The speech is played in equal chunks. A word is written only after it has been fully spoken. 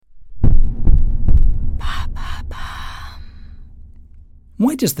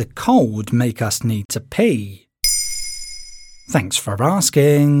Why does the cold make us need to pee? Thanks for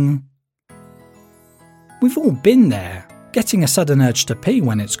asking. We've all been there. Getting a sudden urge to pee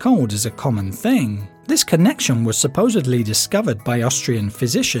when it's cold is a common thing. This connection was supposedly discovered by Austrian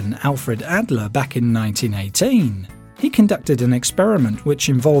physician Alfred Adler back in 1918. He conducted an experiment which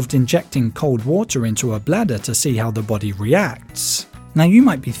involved injecting cold water into a bladder to see how the body reacts. Now you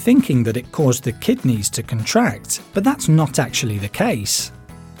might be thinking that it caused the kidneys to contract, but that's not actually the case.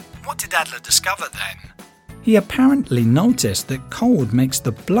 What did Adler discover then? He apparently noticed that cold makes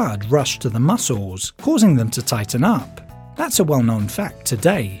the blood rush to the muscles, causing them to tighten up. That's a well-known fact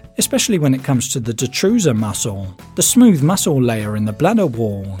today, especially when it comes to the detrusor muscle, the smooth muscle layer in the bladder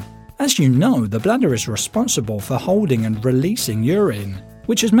wall. As you know, the bladder is responsible for holding and releasing urine,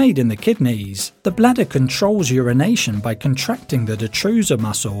 which is made in the kidneys. The bladder controls urination by contracting the detrusor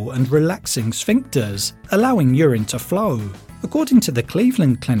muscle and relaxing sphincters, allowing urine to flow. According to the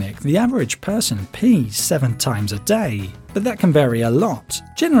Cleveland Clinic, the average person pees 7 times a day, but that can vary a lot.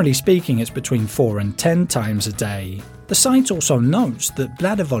 Generally speaking, it's between 4 and 10 times a day. The site also notes that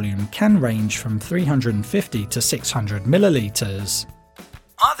bladder volume can range from 350 to 600 milliliters.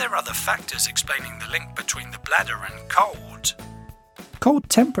 Are there other factors explaining the link between the bladder and cold? Cold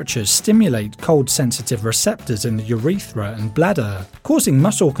temperatures stimulate cold-sensitive receptors in the urethra and bladder, causing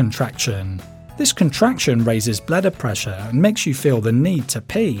muscle contraction. This contraction raises bladder pressure and makes you feel the need to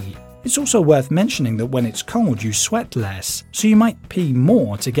pee. It's also worth mentioning that when it's cold you sweat less, so you might pee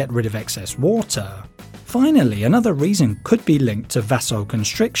more to get rid of excess water. Finally, another reason could be linked to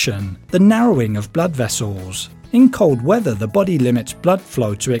vasoconstriction, the narrowing of blood vessels. In cold weather, the body limits blood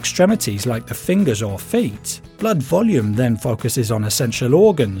flow to extremities like the fingers or feet. Blood volume then focuses on essential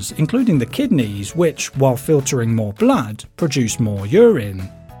organs, including the kidneys, which, while filtering more blood, produce more urine.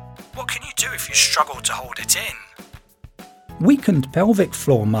 What can you do if you struggle to hold it in? Weakened pelvic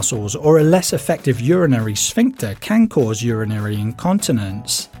floor muscles or a less effective urinary sphincter can cause urinary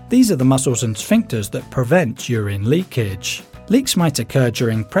incontinence. These are the muscles and sphincters that prevent urine leakage. Leaks might occur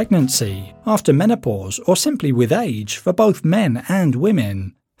during pregnancy, after menopause, or simply with age for both men and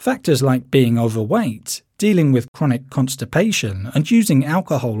women. Factors like being overweight, dealing with chronic constipation, and using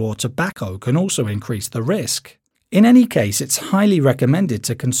alcohol or tobacco can also increase the risk. In any case, it's highly recommended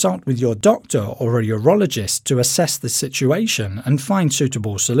to consult with your doctor or a urologist to assess the situation and find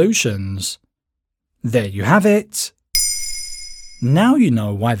suitable solutions. There you have it. Now you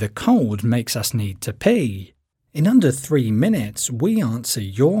know why the cold makes us need to pee. In under 3 minutes, we answer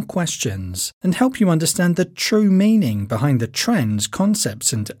your questions and help you understand the true meaning behind the trends,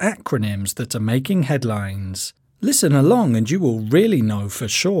 concepts, and acronyms that are making headlines. Listen along and you will really know for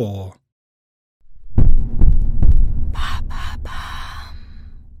sure.